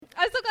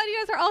I'm so glad you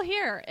guys are all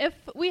here. If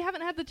we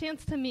haven't had the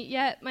chance to meet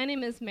yet, my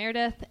name is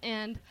Meredith,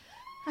 and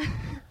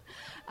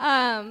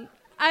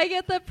I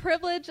get the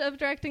privilege of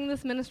directing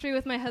this ministry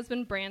with my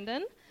husband,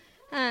 Brandon.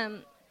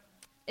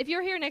 If you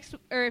were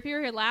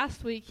here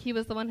last week, he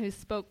was the one who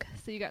spoke,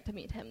 so you got to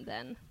meet him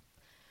then.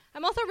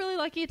 I'm also really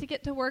lucky to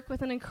get to work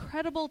with an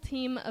incredible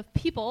team of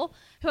people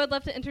who I'd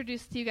love to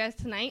introduce to you guys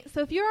tonight.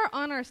 So if you are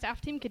on our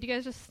staff team, could you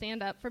guys just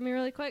stand up for me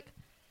really quick?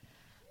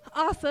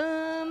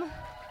 Awesome.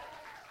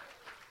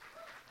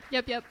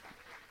 Yep.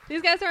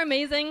 These guys are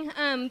amazing.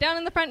 Down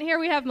in the front here,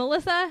 we have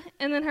Melissa,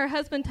 and then her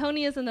husband,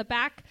 Tony, is in the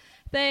back.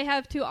 They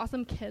have 2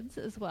 awesome kids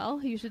as well,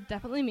 who you should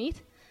definitely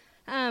meet.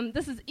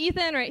 This is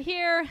Ethan right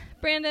here.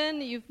 Brandon,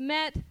 you've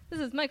met.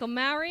 This is Michael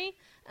Mowry,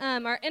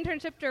 our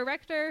internship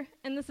director,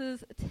 and this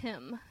is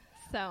Tim.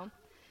 So,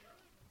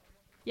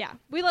 yeah,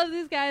 we love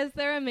these guys.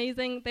 They're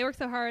amazing. They work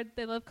so hard.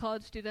 They love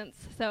college students,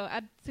 so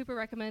I'd super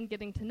recommend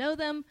getting to know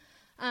them.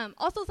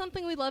 Also,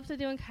 something we love to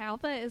do in Chi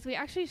Alpha is we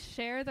actually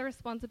share the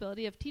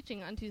responsibility of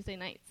teaching on Tuesday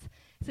nights.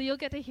 So you'll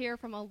get to hear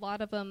from a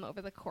lot of them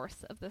over the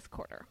course of this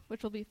quarter,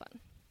 which will be fun.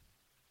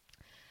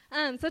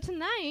 So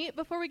tonight,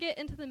 before we get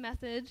into the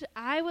message,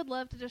 I would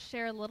love to just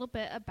share a little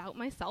bit about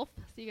myself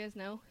so you guys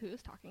know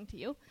who's talking to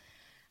you.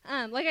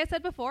 Like I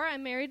said before,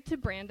 I'm married to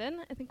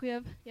Brandon. I think we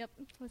have,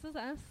 this is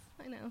us.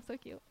 I know, so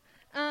cute.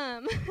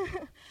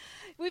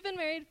 We've been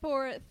married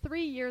for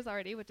 3 years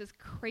already, which is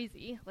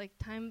crazy. Like,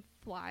 time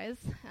flies.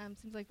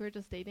 Seems like we were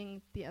just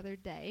dating the other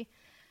day.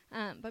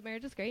 But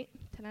marriage is great.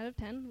 10 out of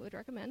 10, would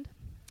recommend.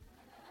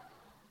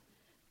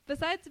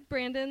 Besides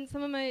Brandon,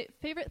 some of my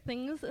favorite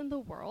things in the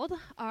world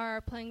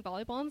are playing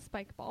volleyball and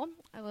spike ball.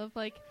 I love,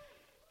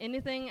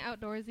 anything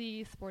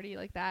outdoorsy, sporty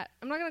like that.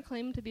 I'm not going to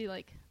claim to be,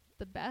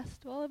 the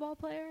best volleyball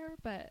player,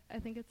 but I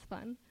think it's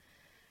fun.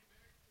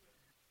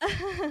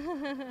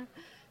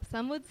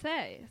 Some would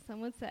say.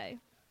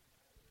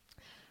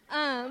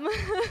 I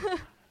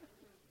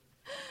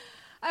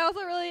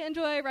also really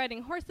enjoy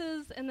riding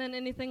horses, and then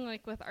anything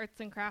with arts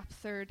and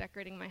crafts or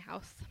decorating my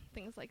house,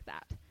 things like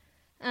that.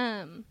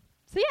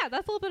 So yeah,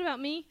 that's a little bit about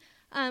me.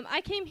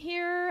 I came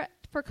here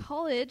for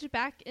college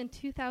back in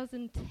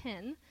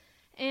 2010,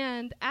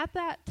 and at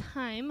that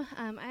time,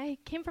 I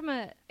came from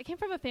a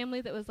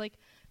family that was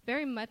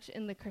very much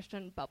in the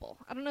Christian bubble.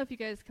 I don't know if you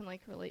guys can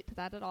relate to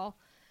that at all,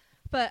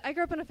 but I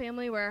grew up in a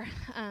family where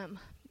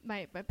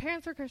my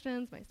parents were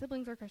Christians, my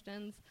siblings were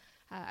Christians.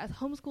 I was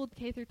homeschooled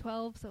K through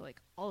 12, so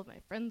all of my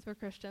friends were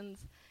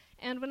Christians.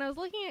 And when I was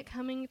looking at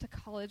coming to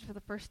college for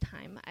the first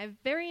time, I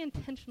very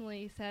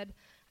intentionally said,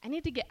 I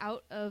need to get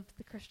out of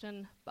the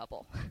Christian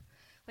bubble.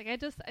 I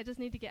just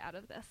need to get out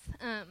of this.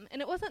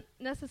 And it wasn't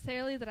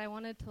necessarily that I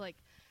wanted to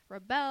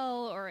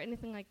rebel or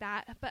anything like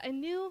that, but I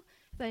knew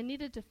that I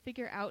needed to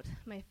figure out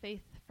my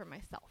faith for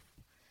myself.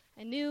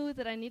 I knew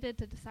that I needed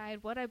to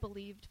decide what I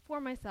believed for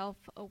myself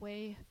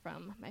away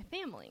from my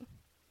family.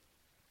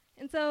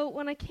 And so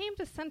when I came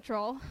to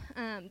Central,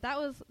 that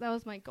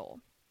was my goal.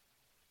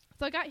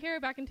 So I got here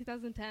back in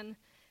 2010,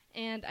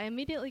 and I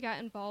immediately got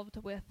involved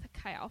with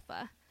Chi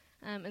Alpha,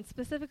 and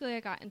specifically I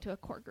got into a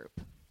core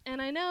group.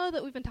 And I know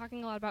that we've been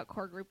talking a lot about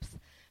core groups,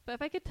 but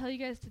if I could tell you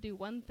guys to do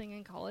one thing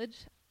in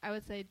college, I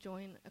would say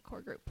join a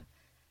core group.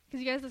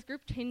 Because you guys, this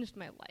group changed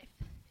my life.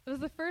 It was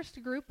the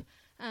first group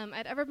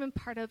I'd ever been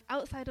part of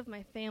outside of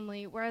my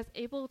family where I was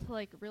able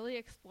to really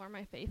explore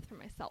my faith for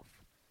myself.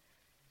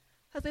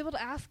 I was able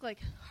to ask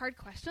hard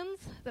questions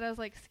that I was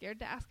scared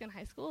to ask in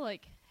high school,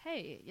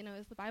 hey,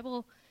 is the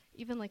Bible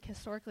even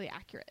historically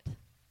accurate?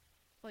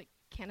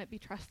 Can it be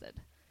trusted?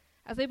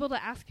 I was able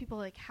to ask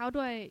people how do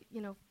I,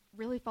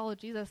 really follow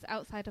Jesus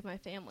outside of my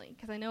family?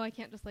 Because I know I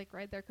can't just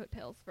ride their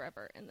coattails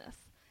forever in this.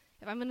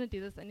 If I'm going to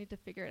do this, I need to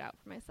figure it out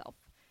for myself.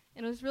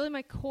 And it was really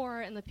my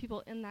core and the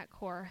people in that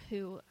core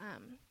who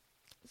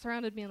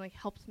surrounded me and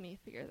helped me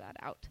figure that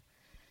out.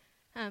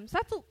 So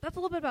that's a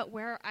little bit about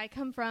where I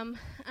come from.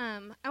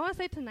 I want to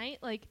say tonight,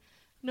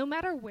 no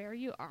matter where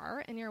you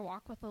are in your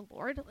walk with the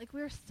Lord,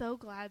 we are so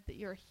glad that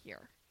you're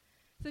here.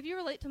 So if you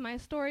relate to my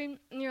story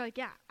and you're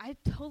yeah, I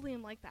totally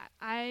am like that.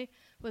 I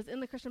was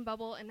in the Christian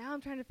bubble, and now I'm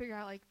trying to figure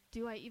out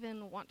do I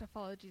even want to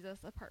follow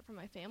Jesus apart from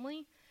my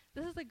family?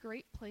 This is a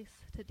great place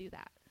to do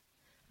that.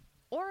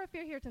 Or if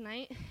you're here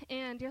tonight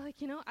and you're I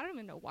don't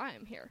even know why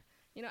I'm here.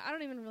 I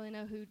don't even really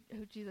know who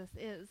Jesus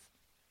is.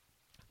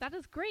 That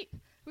is great.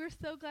 We're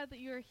so glad that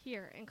you are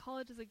here, and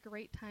college is a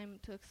great time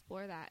to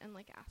explore that and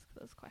ask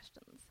those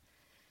questions.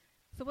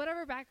 So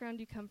whatever background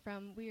you come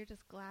from, we are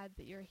just glad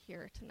that you're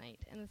here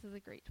tonight, and this is a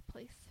great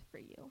place for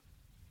you.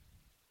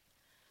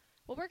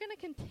 Well, we're going to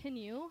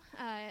continue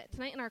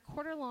tonight in our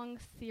quarter-long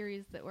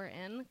series that we're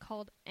in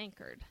called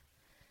Anchored.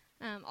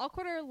 All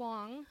quarter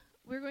long,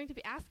 we're going to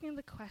be asking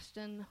the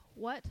question,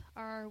 what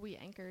are we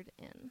anchored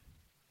in?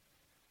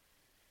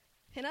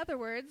 In other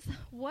words,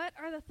 what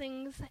are the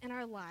things in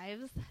our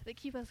lives that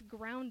keep us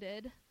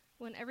grounded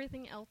when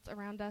everything else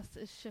around us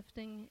is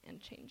shifting and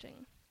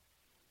changing?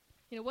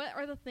 What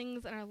are the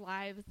things in our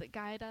lives that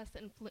guide us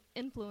and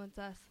influence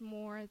us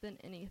more than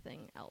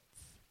anything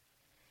else?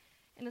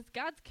 And as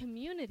God's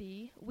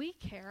community, we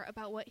care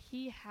about what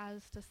he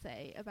has to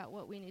say about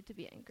what we need to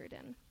be anchored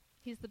in.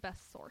 He's the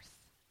best source.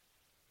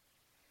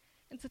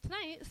 And so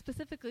tonight,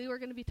 specifically, we're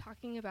going to be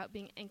talking about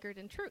being anchored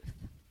in truth.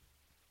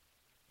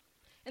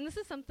 And this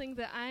is something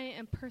that I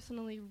am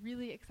personally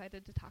really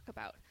excited to talk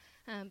about.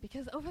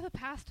 Because over the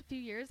past few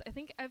years, I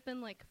think I've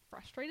been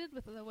frustrated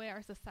with the way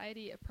our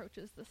society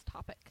approaches this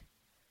topic.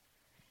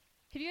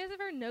 Have you guys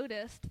ever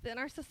noticed that in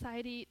our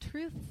society,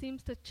 truth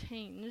seems to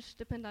change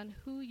depending on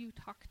who you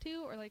talk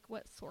to or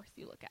what source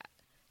you look at?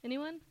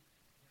 Anyone?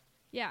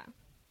 Yeah.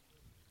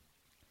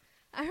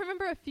 I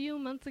remember a few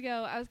months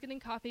ago, I was getting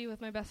coffee with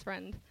my best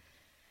friend,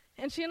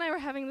 and she and I were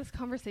having this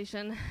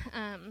conversation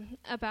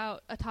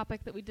about a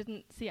topic that we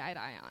didn't see eye to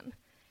eye on.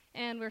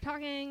 And we were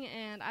talking,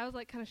 and I was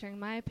kind of sharing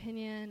my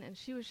opinion, and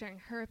she was sharing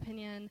her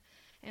opinion,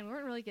 and we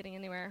weren't really getting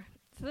anywhere.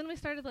 So then we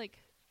started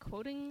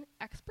quoting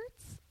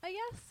experts, I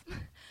guess.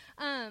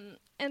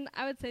 And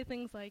I would say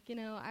things I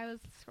was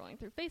scrolling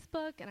through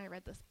Facebook and I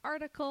read this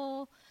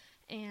article,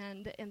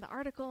 and in the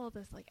article,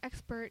 this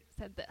expert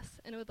said this,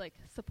 and it would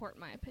support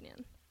my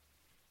opinion.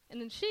 And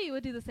then she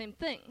would do the same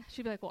thing.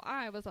 She'd be well,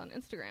 I was on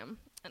Instagram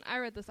and I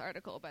read this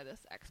article by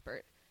this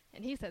expert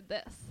and he said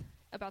this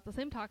about the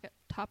same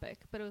topic,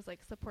 but it was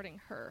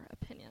supporting her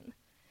opinion.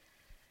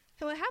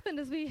 And what happened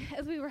is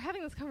as we were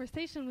having this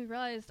conversation, we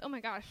realized, oh my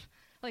gosh,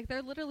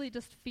 they're literally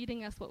just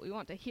feeding us what we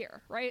want to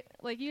hear, right?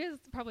 You guys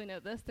probably know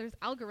this. There's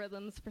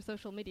algorithms for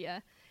social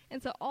media.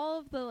 And so all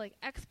of the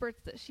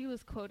experts that she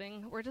was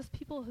quoting were just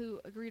people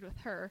who agreed with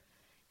her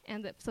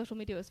and that social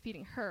media was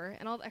feeding her.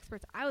 And all the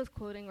experts I was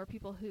quoting were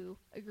people who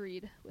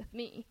agreed with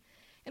me.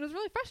 And it was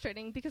really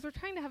frustrating because we're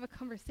trying to have a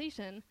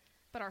conversation,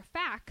 but our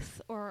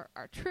facts or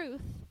our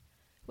truth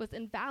was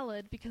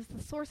invalid because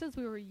the sources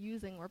we were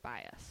using were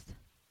biased.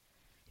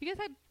 You guys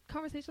had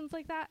conversations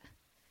like that?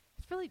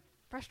 It's really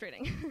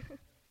frustrating.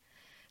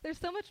 There's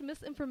so much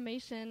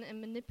misinformation and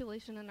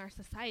manipulation in our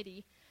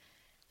society,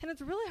 and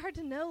it's really hard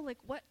to know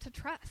what to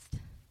trust.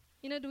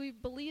 Do we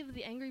believe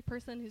the angry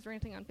person who's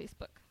ranting on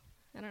Facebook?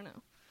 I don't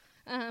know.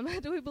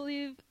 Do we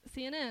believe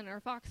CNN or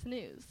Fox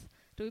News?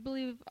 Do we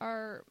believe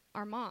our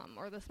mom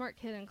or the smart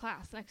kid in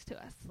class next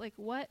to us?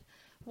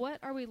 What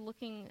are we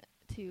looking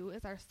to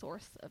as our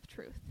source of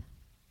truth?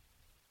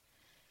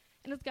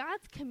 And as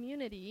God's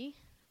community,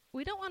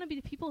 we don't want to be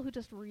the people who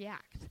just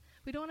react.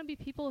 We don't want to be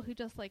people who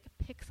just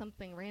pick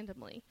something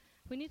randomly.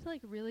 We need to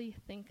really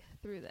think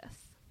through this.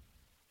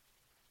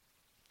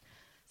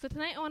 So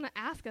tonight I want to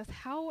ask us,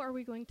 how are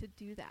we going to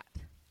do that?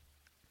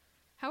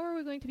 How are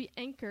we going to be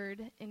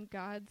anchored in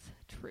God's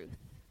truth?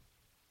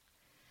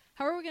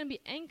 How are we going to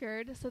be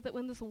anchored so that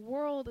when this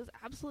world is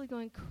absolutely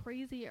going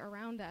crazy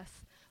around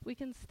us, we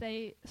can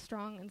stay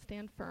strong and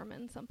stand firm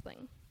in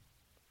something?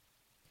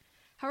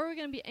 How are we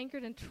going to be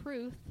anchored in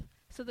truth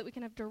so that we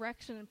can have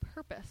direction and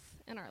purpose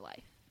in our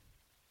life?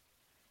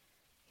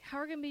 How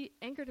are we going to be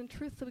anchored in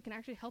truth so we can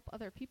actually help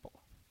other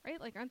people, right?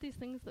 Aren't these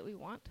things that we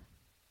want?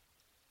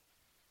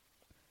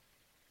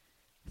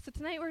 So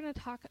tonight we're going to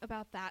talk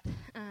about that.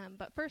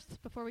 But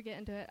first, before we get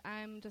into it,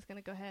 I'm just going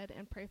to go ahead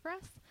and pray for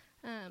us.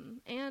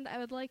 And I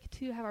would like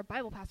to have our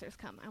Bible pastors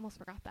come. I almost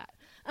forgot that.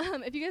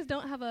 If you guys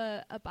don't have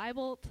a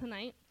Bible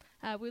tonight,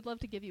 we'd love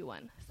to give you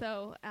one.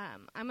 So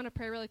I'm going to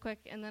pray really quick,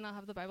 and then I'll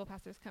have the Bible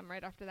pastors come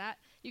right after that.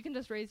 You can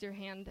just raise your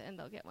hand, and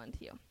they'll get one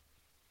to you.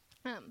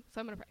 So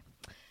I'm going to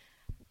pray.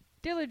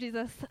 Dear Lord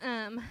Jesus,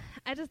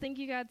 I just thank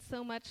you, God,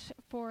 so much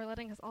for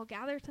letting us all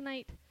gather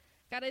tonight.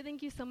 God, I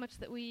thank you so much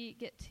that we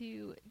get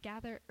to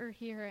gather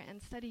here and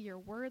study your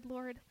word,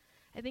 Lord.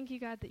 I thank you,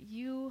 God, that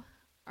you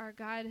are a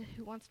God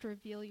who wants to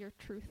reveal your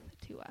truth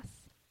to us.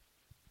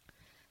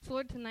 So,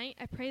 Lord, tonight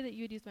I pray that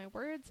you would use my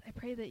words. I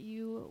pray that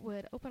you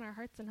would open our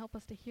hearts and help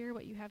us to hear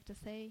what you have to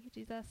say,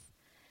 Jesus.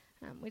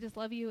 We just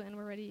love you, and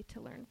we're ready to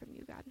learn from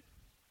you, God.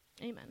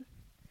 Amen.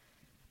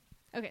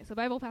 Okay, so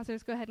Bible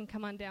pastors, go ahead and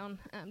come on down.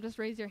 Just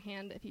raise your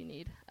hand if you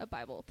need a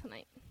Bible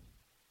tonight.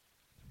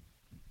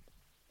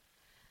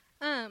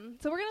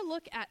 So we're going to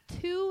look at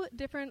two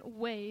different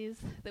ways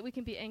that we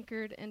can be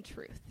anchored in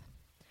truth.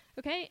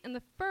 Okay, and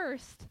the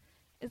first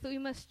is that we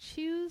must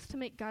choose to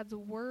make God's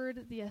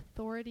word the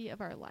authority of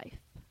our life.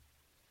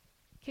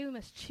 Okay, we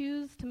must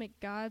choose to make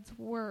God's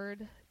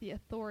word the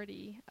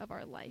authority of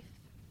our life.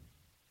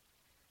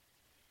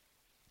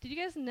 Did you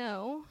guys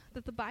know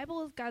that the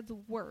Bible is God's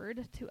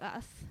word to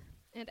us,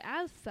 and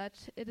as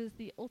such, it is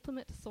the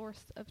ultimate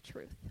source of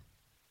truth?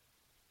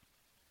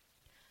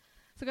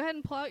 So go ahead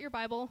and pull out your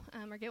Bible,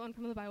 or get one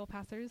from the Bible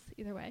pastors,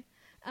 either way,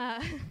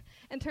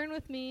 and turn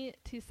with me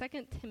to 2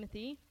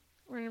 Timothy.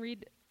 We're going to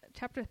read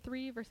chapter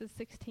 3, verses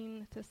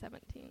 16 to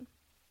 17.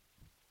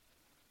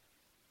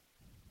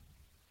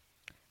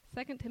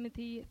 2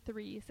 Timothy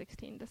 3,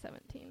 16 to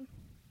 17.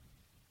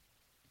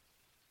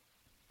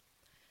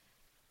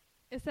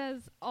 It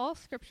says, "All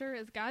scripture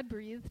is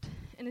God-breathed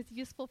and is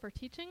useful for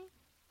teaching,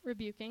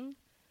 rebuking,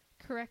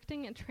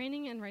 correcting, and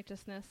training in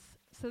righteousness,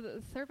 so that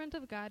the servant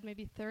of God may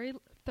be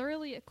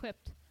thoroughly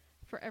equipped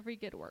for every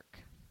good work."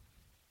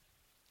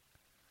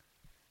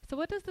 So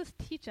what does this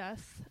teach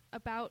us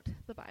about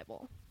the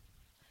Bible?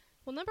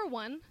 Well, number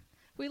one,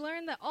 we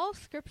learned that all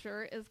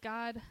Scripture is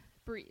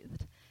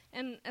God-breathed.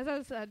 And as I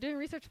was doing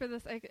research for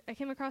this, I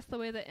came across the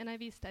way that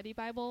NIV Study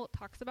Bible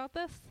talks about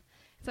this.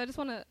 So I just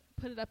want to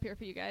put it up here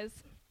for you guys.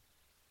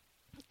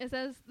 It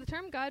says, the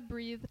term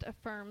God-breathed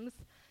affirms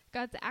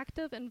God's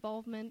active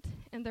involvement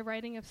in the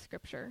writing of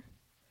Scripture,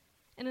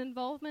 an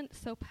involvement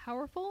so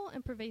powerful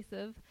and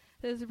pervasive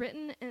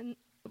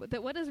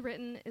that what is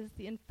written is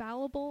the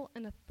infallible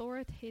and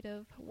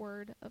authoritative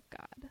Word of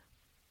God.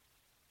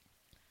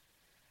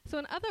 So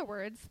in other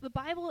words, the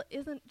Bible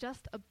isn't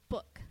just a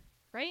book,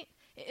 right?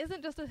 It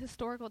isn't just a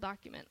historical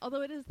document,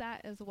 although it is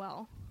that as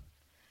well.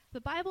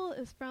 The Bible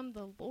is from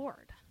the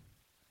Lord.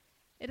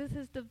 It is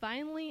his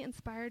divinely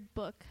inspired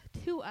book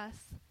to us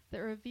that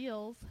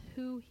reveals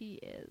who he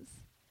is.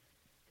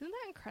 Isn't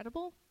that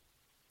incredible?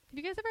 Have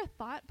you guys ever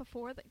thought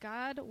before that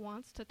God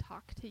wants to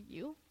talk to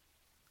you?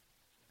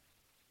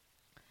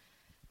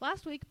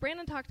 Last week,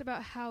 Brandon talked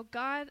about how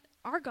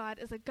our God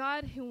is a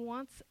God who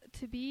wants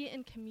to be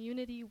in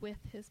community with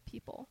his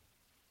people.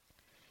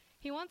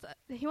 He wants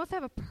to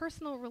have a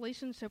personal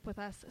relationship with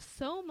us,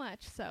 so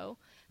much so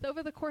that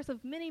over the course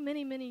of many,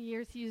 many, many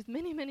years, he used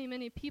many, many,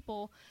 many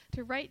people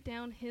to write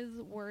down his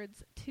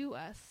words to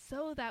us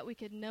so that we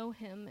could know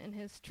him and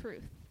his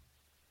truth.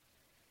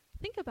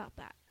 Think about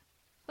that.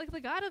 Like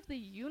the God of the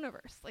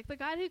universe, like the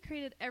God who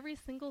created every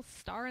single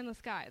star in the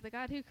sky, the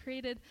God who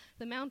created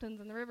the mountains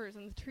and the rivers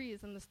and the trees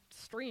and the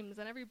streams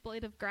and every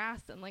blade of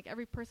grass and like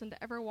every person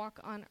to ever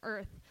walk on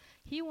earth.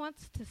 He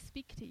wants to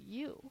speak to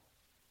you.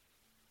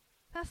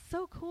 That's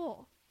so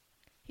cool.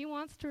 He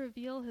wants to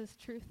reveal his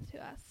truth to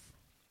us.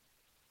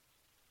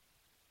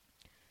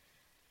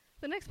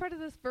 The next part of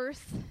this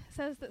verse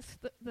says that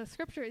the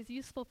Scripture is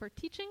useful for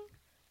teaching,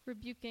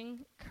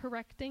 rebuking,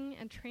 correcting,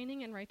 and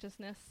training in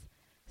righteousness,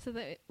 so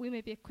that we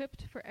may be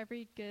equipped for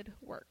every good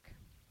work.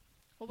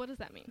 Well, what does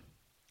that mean?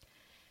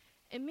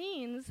 It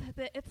means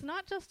that it's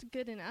not just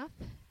good enough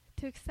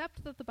to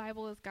accept that the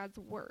Bible is God's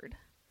word,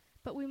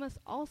 but we must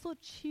also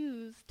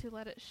choose to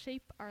let it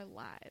shape our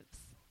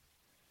lives.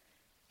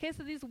 Okay,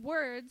 so these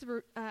words,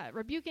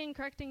 rebuking,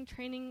 correcting,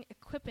 training,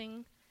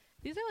 equipping,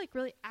 these are like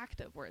really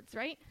active words,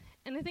 right?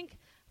 And I think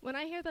when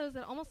I hear those,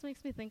 it almost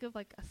makes me think of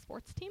like a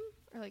sports team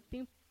or like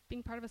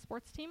being part of a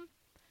sports team.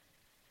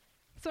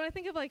 So when I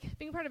think of like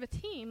being part of a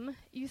team,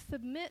 you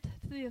submit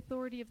to the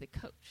authority of the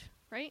coach,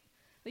 right?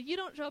 Like you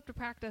don't show up to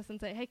practice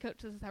and say, hey coach,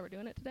 this is how we're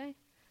doing it today.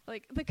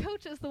 Like the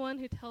coach is the one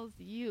who tells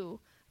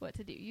you what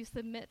to do. You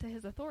submit to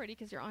his authority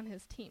because you're on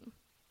his team.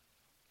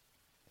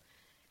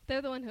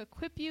 They're the one who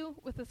equip you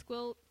with the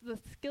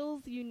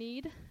skills you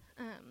need.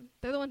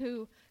 They're the one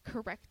who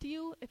correct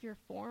you if your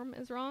form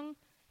is wrong.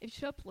 If you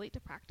show up late to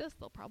practice,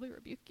 they'll probably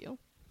rebuke you.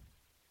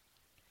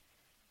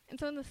 And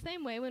so in the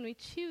same way, when we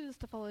choose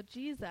to follow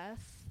Jesus,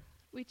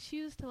 we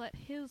choose to let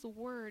his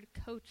word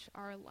coach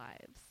our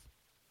lives.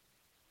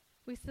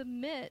 We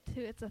submit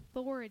to its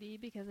authority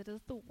because it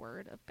is the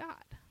word of God.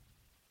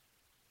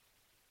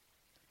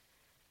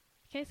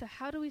 Okay, so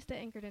how do we stay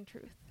anchored in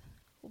truth?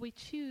 Well, we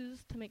choose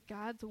to make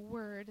God's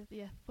word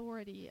the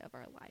authority of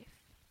our life.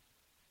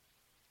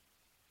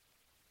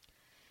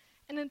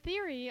 And in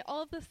theory,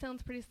 all of this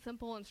sounds pretty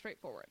simple and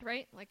straightforward,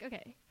 right? Like,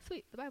 okay,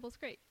 sweet, the Bible's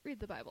great. Read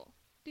the Bible.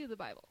 Do the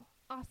Bible.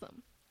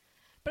 Awesome.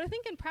 But I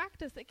think in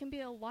practice, it can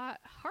be a lot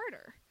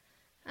harder.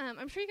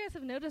 I'm sure you guys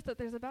have noticed that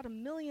there's about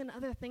 1 million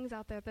other things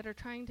out there that are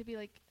trying to be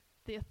like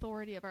the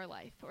authority of our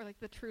life or like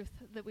the truth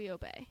that we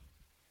obey.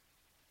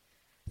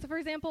 So for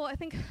example, I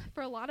think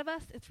for a lot of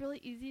us, it's really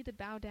easy to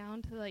bow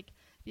down to like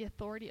the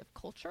authority of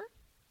culture.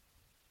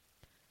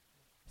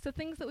 So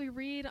things that we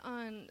read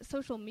on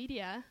social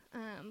media,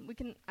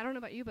 I don't know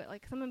about you, but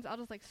like sometimes I'll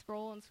just like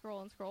scroll and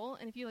scroll and scroll.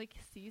 And if you like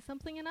see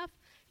something enough,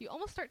 you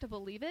almost start to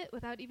believe it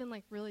without even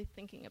like really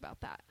thinking about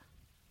that.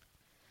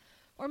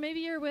 Or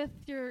maybe you're with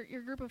your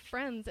group of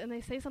friends and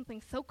they say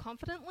something so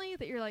confidently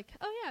that you're like,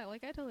 oh yeah,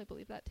 like I totally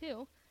believe that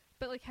too.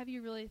 But like, have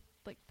you really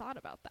like thought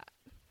about that?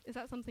 Is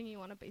that something you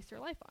want to base your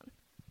life on?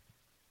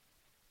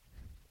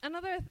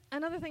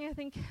 Another thing I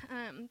think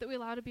that we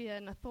allow to be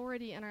an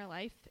authority in our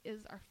life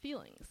is our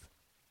feelings.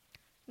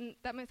 And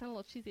that might sound a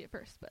little cheesy at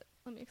first, but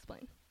let me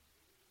explain.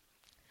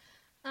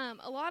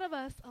 A lot of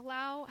us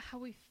allow how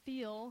we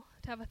feel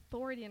to have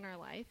authority in our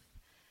life.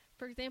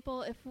 For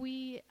example, if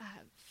we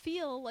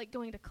feel like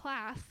going to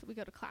class, we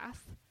go to class.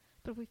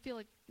 But if we feel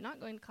like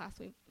not going to class,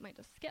 we might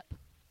just skip.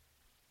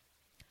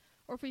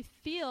 Or if we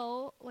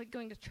feel like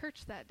going to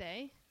church that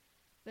day,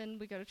 then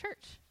we go to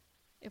church.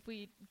 If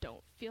we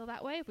don't feel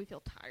that way, if we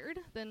feel tired,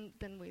 then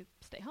we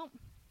stay home.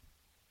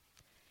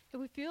 If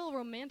we feel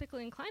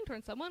romantically inclined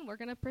towards someone, we're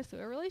going to pursue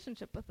a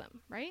relationship with them,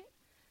 right?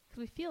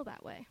 Because we feel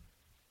that way.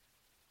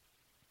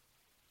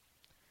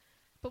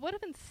 But what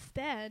if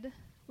instead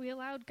we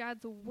allowed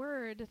God's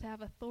word to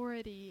have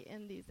authority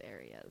in these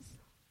areas?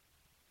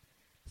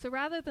 So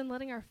rather than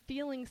letting our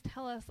feelings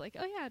tell us like,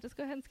 oh yeah, just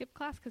go ahead and skip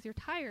class because you're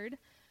tired,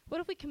 what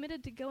if we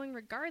committed to going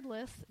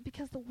regardless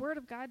because the word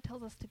of God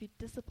tells us to be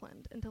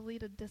disciplined and to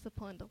lead a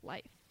disciplined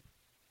life?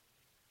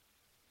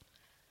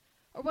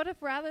 Or what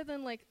if rather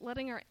than like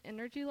letting our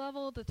energy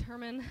level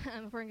determine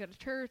if we're going to go to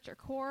church or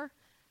core,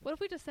 What if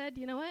we just said,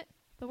 you know what?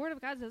 The Word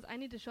of God says I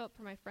need to show up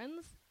for my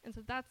friends, and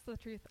so that's the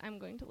truth I'm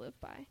going to live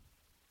by.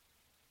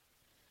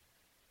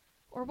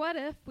 Or what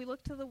if we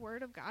look to the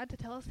Word of God to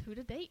tell us who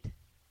to date?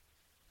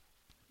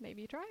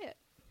 Maybe try it.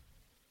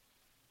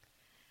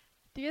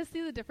 Do you guys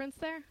see the difference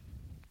there?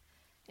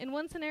 In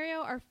one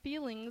scenario, our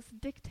feelings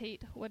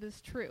dictate what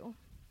is true.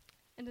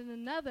 And in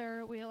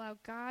another, we allow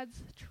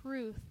God's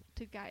truth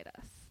to guide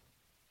us.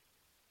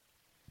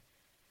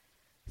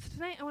 So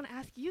tonight, I want to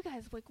ask you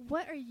guys,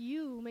 what are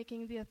you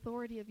making the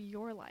authority of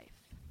your life?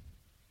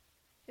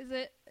 Is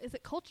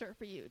it culture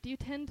for you? Do you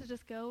tend to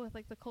just go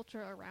with the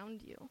culture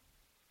around you?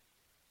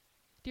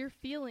 Do your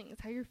feelings,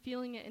 how you're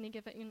feeling at any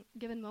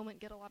given moment,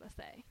 get a lot of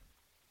say?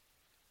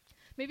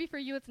 Maybe for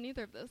you, it's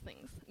neither of those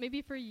things.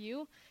 Maybe for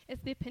you,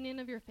 it's the opinion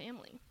of your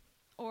family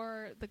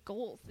or the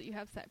goals that you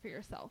have set for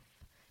yourself.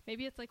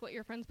 Maybe it's what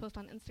your friends post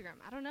on Instagram.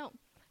 I don't know.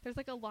 There's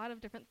a lot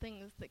of different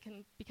things that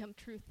can become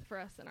truth for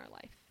us in our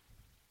life.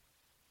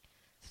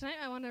 So tonight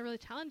I want to really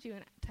challenge you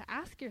to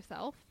ask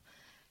yourself,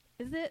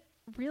 is it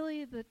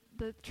really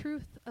the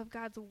truth of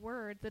God's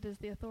word that is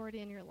the authority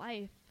in your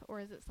life, or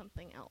is it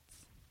something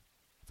else?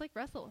 Let's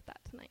wrestle with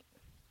that tonight.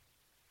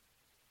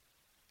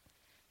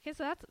 Okay,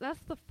 so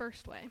that's the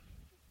first way.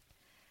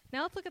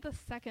 Now let's look at the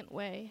second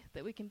way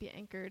that we can be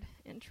anchored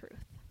in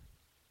truth.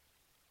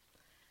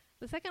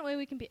 The second way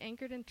we can be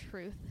anchored in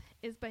truth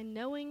is by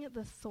knowing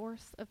the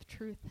source of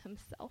truth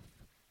himself,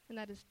 and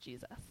that is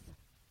Jesus.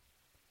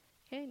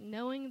 Okay,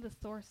 knowing the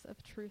source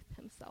of truth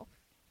himself.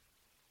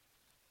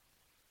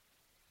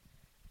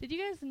 Did you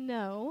guys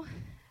know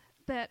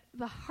that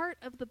the heart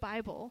of the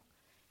Bible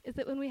is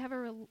that when we have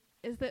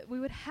is that we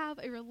would have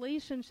a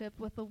relationship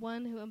with the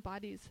one who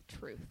embodies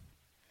truth?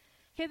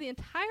 Okay, the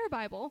entire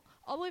Bible,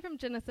 all the way from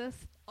Genesis,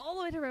 all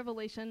the way to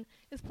Revelation,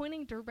 is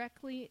pointing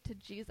directly to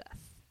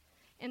Jesus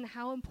and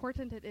how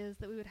important it is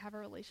that we would have a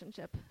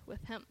relationship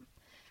with him.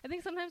 I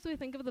think sometimes we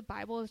think of the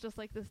Bible as just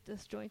this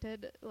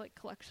disjointed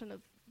collection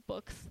of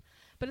books,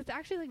 but it's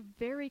actually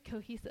very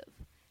cohesive.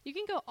 You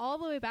can go all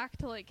the way back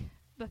to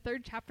the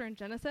 3rd chapter in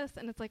Genesis,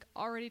 and it's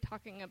already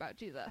talking about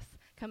Jesus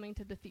coming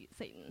to defeat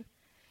Satan.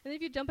 And if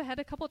you jump ahead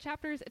a couple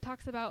chapters, it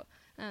talks about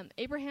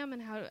Abraham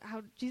and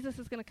how Jesus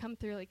is going to come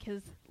through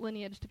his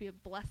lineage to be a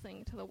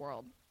blessing to the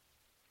world.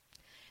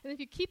 And if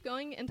you keep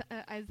going into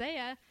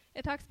Isaiah,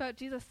 it talks about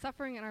Jesus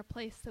suffering in our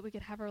place so we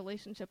could have a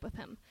relationship with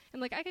him.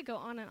 And I could go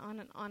on and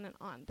on and on and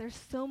on. There's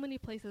so many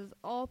places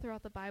all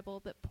throughout the Bible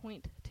that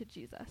point to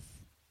Jesus.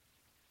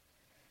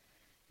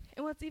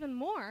 And what's even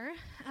more,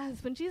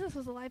 as when Jesus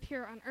was alive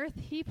here on earth,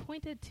 he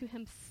pointed to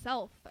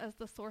himself as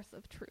the source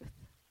of truth.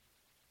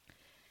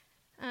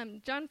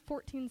 John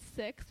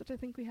 14:6, which I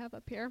think we have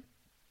up here,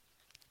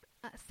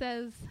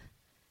 says,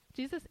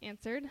 Jesus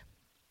answered,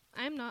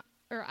 I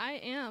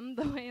am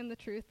the way and the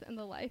truth and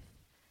the life.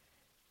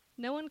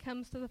 No one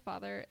comes to the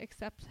Father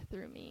except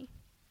through me.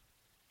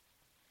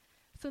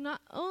 So not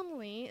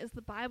only is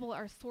the Bible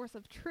our source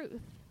of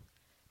truth,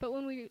 but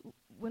when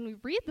we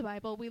read the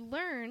Bible, we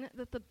learn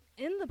that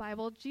in the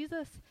Bible,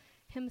 Jesus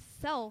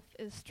himself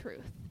is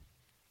truth,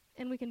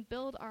 and we can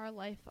build our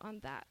life on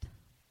that.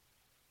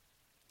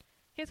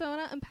 Okay, so I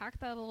want to unpack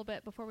that a little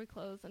bit before we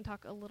close and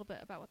talk a little bit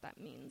about what that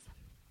means.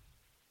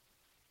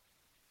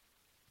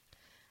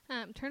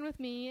 Turn with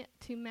me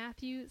to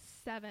Matthew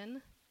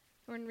 7.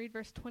 We're going to read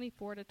verse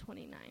 24 to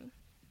 29.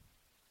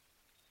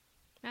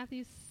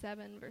 Matthew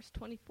 7, verse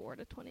 24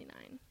 to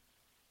 29.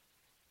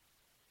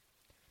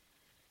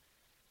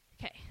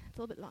 Okay, it's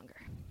a little bit longer.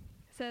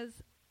 It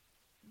says,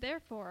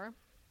 therefore,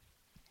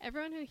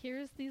 everyone who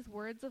hears these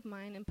words of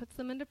mine and puts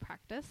them into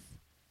practice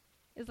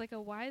is like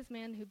a wise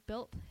man who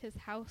built his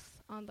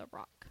house on the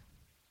rock.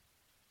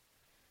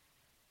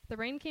 The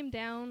rain came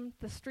down,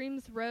 the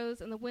streams rose,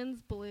 and the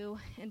winds blew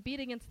and beat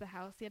against the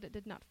house, yet it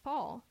did not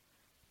fall,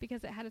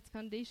 because it had its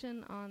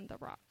foundation on the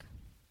rock.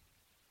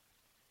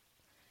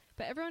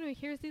 But everyone who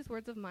hears these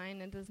words of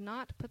mine and does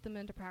not put them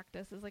into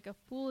practice is like a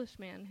foolish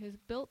man who's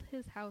built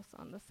his house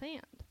on the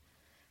sand.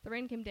 The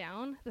rain came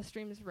down, the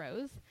streams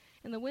rose,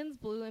 and the winds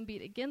blew and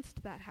beat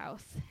against that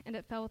house, and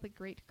it fell with a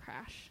great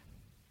crash.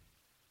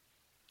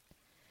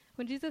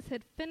 When Jesus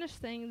had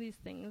finished saying these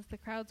things, the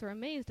crowds were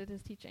amazed at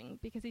his teaching,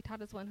 because he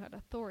taught as one who had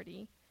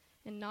authority,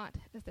 and not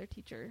as their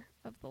teacher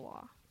of the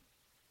law.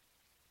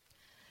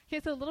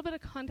 Okay, so a little bit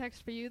of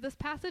context for you. This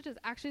passage is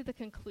actually the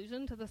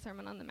conclusion to the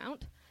Sermon on the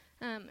Mount.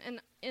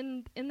 And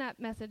in that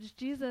message,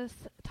 Jesus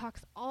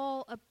talks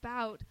all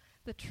about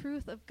the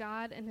truth of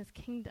God and his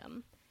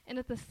kingdom. And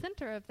at the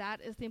center of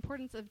that is the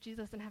importance of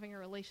Jesus and having a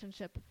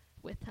relationship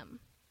with him.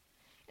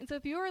 And so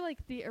if you were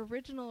the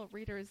original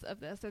readers of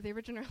this, or the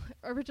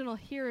original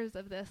hearers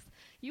of this,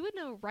 you would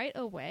know right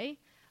away,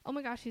 oh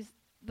my gosh,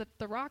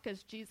 the rock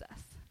is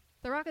Jesus.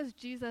 The rock is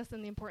Jesus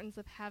and the importance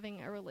of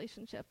having a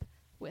relationship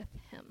with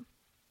him.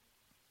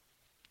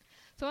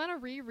 So I want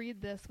to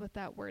reread this with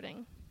that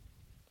wording.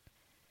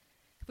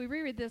 If we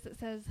reread this, it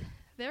says,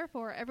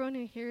 therefore, everyone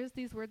who hears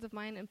these words of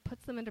mine and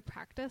puts them into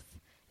practice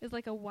is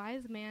like a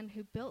wise man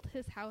who built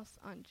his house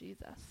on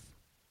Jesus.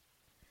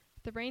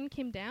 The rain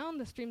came down,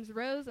 the streams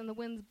rose, and the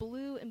winds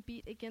blew and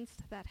beat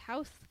against that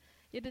house.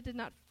 Yet it did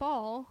not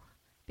fall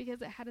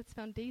because it had its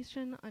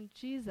foundation on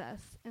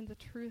Jesus and the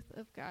truth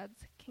of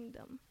God's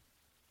kingdom.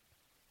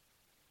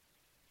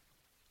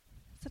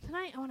 So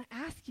tonight I want to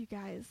ask you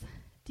guys,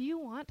 do you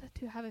want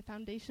to have a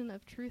foundation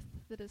of truth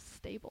that is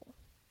stable?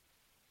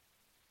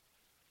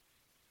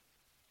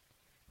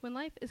 When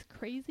life is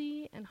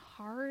crazy and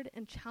hard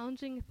and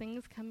challenging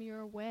things come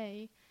your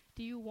way,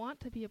 do you want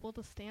to be able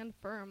to stand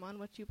firm on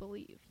what you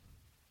believe?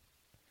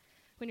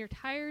 When you're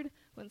tired,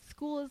 when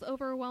school is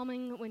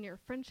overwhelming, when your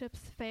friendships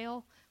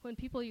fail, when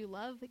people you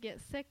love get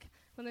sick,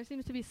 when there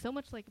seems to be so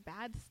much like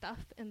bad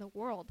stuff in the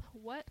world,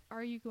 what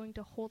are you going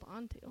to hold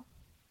on to?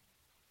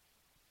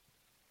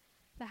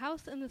 The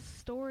house in this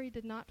story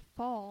did not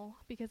fall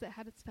because it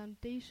had its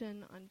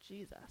foundation on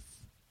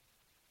Jesus.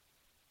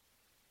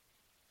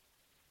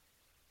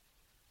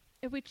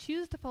 If we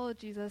choose to follow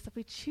Jesus, if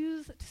we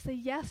choose to say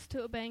yes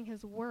to obeying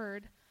his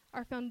word,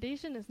 our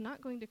foundation is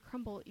not going to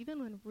crumble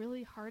even when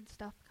really hard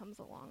stuff comes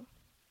along.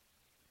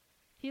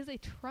 He is a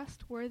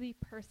trustworthy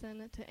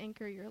person to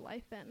anchor your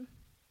life in.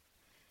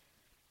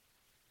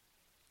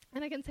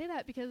 And I can say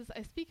that because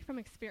I speak from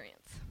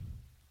experience.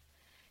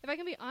 If I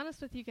can be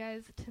honest with you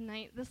guys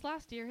tonight, this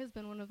last year has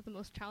been one of the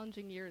most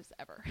challenging years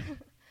ever.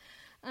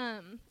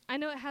 I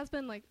know it has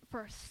been like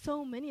for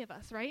so many of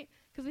us, right?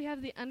 Because we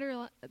have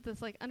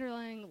this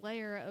underlying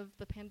layer of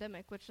the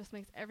pandemic, which just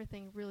makes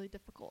everything really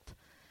difficult.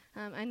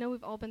 I know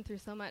we've all been through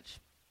so much.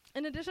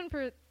 In addition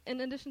to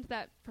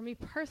that, for me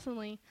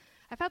personally,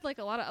 I've had like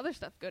a lot of other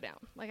stuff go down.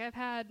 Like I've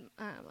had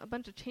a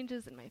bunch of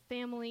changes in my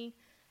family.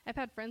 I've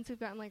had friends who've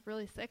gotten like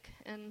really sick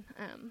and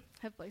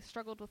have like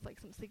struggled with like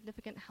some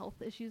significant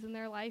health issues in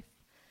their life.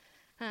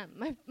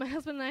 My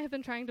husband and I have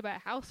been trying to buy a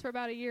house for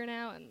about a year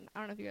now, and I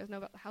don't know if you guys know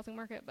about the housing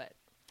market, but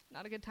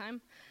not a good time.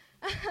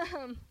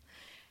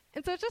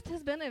 And so it just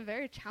has been a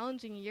very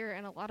challenging year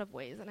in a lot of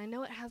ways, and I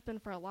know it has been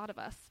for a lot of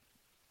us.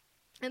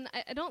 And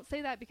I don't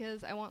say that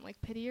because I want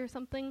like pity or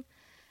something.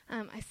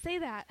 I say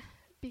that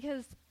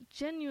because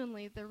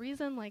genuinely the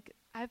reason like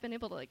I've been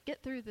able to like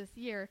get through this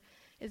year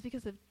is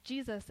because of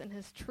Jesus and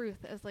his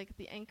truth as like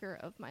the anchor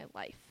of my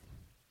life.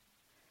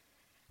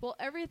 While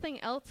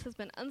everything else has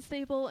been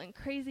unstable and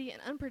crazy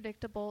and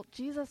unpredictable,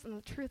 Jesus and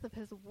the truth of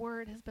his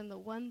word has been the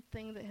one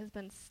thing that has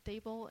been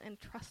stable and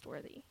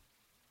trustworthy.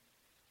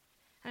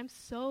 I'm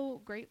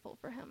so grateful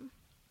for him.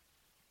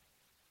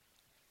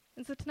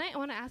 And so tonight I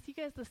want to ask you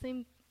guys the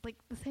same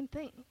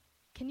thing.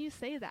 Can you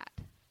say that?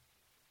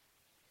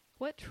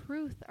 What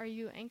truth are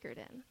you anchored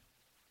in?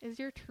 Is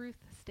your truth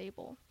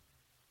stable?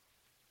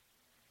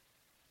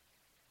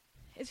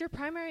 Is your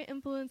primary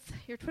influence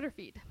your Twitter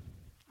feed?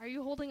 Are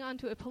you holding on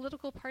to a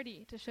political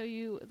party to show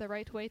you the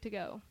right way to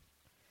go?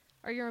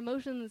 Are your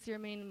emotions your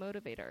main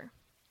motivator?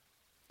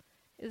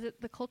 Is it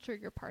the culture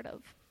you're part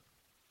of?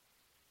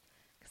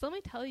 Because let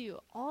me tell you,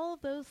 all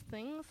of those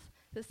things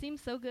that seem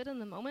so good in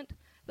the moment,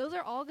 those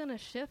are all going to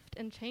shift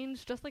and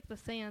change just like the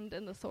sand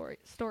in the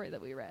story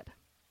that we read.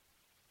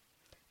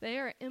 They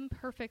are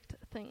imperfect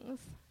things.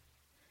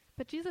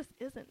 But Jesus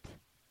isn't.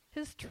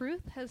 His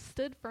truth has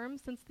stood firm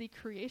since the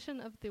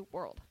creation of the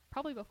world.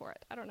 Probably before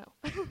it. I don't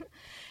know.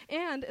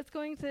 And it's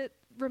going to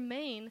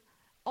remain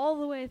all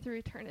the way through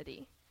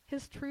eternity.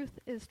 His truth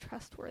is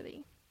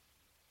trustworthy.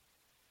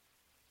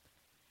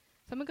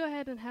 So I'm going to go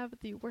ahead and have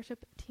the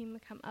worship team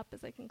come up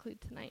as I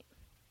conclude tonight.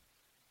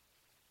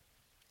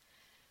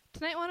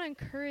 Tonight I want to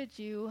encourage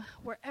you,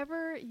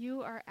 wherever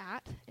you are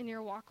at in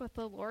your walk with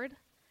the Lord,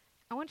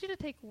 I want you to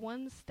take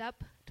one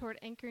step toward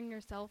anchoring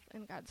yourself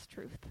in God's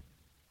truth.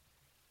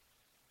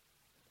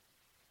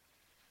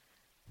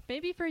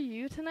 Maybe for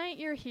you tonight,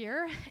 you're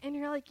here and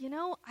you're like,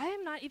 I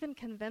am not even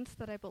convinced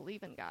that I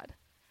believe in God.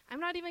 I'm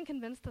not even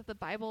convinced that the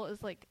Bible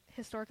is like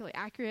historically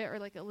accurate or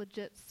like a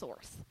legit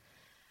source.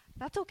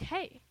 That's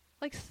okay.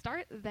 Like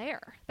start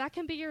there. That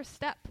can be your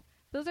step.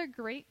 Those are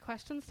great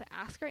questions to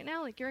ask right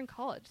now. Like you're in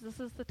college.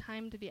 This is the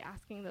time to be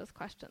asking those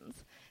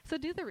questions. So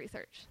do the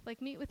research.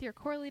 Like meet with your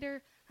core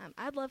leader.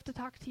 I'd love to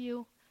talk to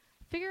you.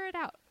 Figure it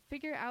out.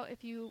 Figure out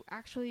if you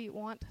actually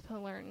want to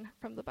learn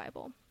from the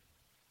Bible.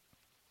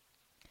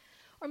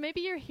 Or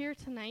maybe you're here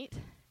tonight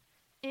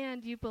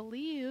and you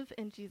believe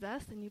in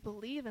Jesus and you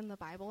believe in the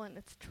Bible and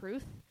its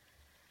truth,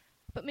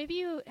 but maybe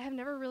you have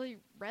never really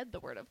read the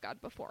Word of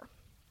God before.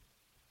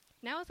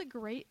 Now is a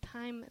great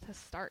time to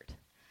start.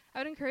 I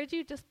would encourage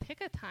you just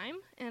pick a time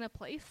and a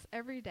place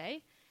every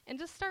day and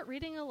just start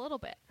reading a little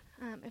bit.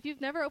 If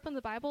you've never opened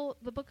the Bible,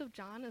 the book of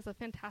John is a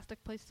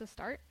fantastic place to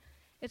start.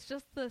 It's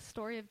just the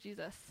story of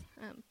Jesus,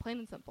 plain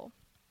and simple.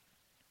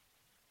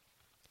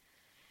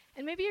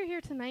 And maybe you're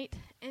here tonight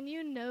and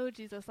you know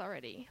Jesus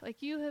already.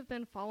 Like you have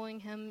been following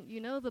him, you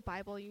know the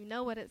Bible, you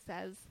know what it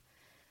says,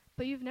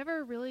 but you've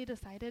never really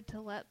decided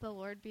to let the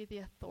Lord be the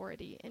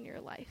authority in your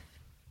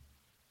life.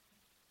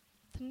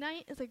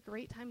 Tonight is a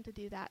great time to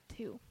do that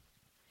too.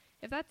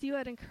 If that's you,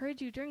 I'd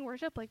encourage you during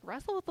worship, like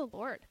wrestle with the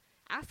Lord.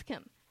 Ask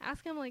him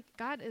like,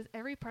 God, is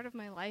every part of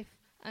my life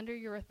under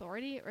your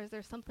authority, or is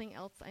there something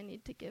else I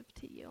need to give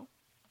to you?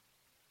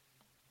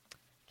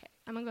 Okay,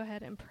 I'm going to go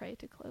ahead and pray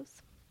to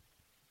close.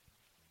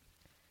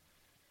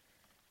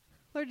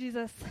 Lord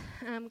Jesus,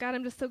 God,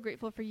 I'm just so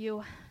grateful for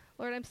you.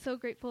 Lord, I'm so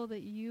grateful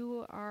that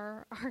you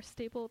are our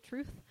stable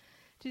truth.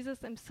 Jesus,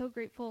 I'm so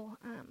grateful,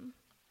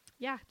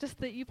 just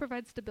that you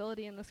provide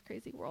stability in this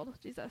crazy world,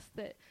 Jesus,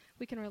 that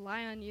we can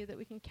rely on you, that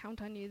we can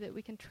count on you, that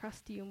we can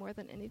trust you more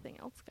than anything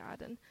else,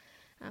 God. And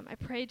I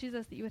pray,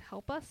 Jesus, that you would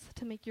help us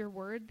to make your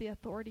word the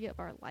authority of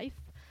our life.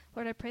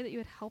 Lord, I pray that you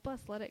would help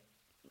us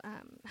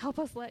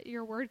let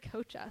your word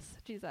coach us,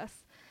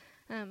 Jesus.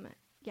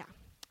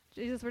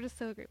 Jesus, we're just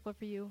so grateful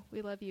for you.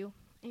 We love you.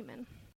 Amen.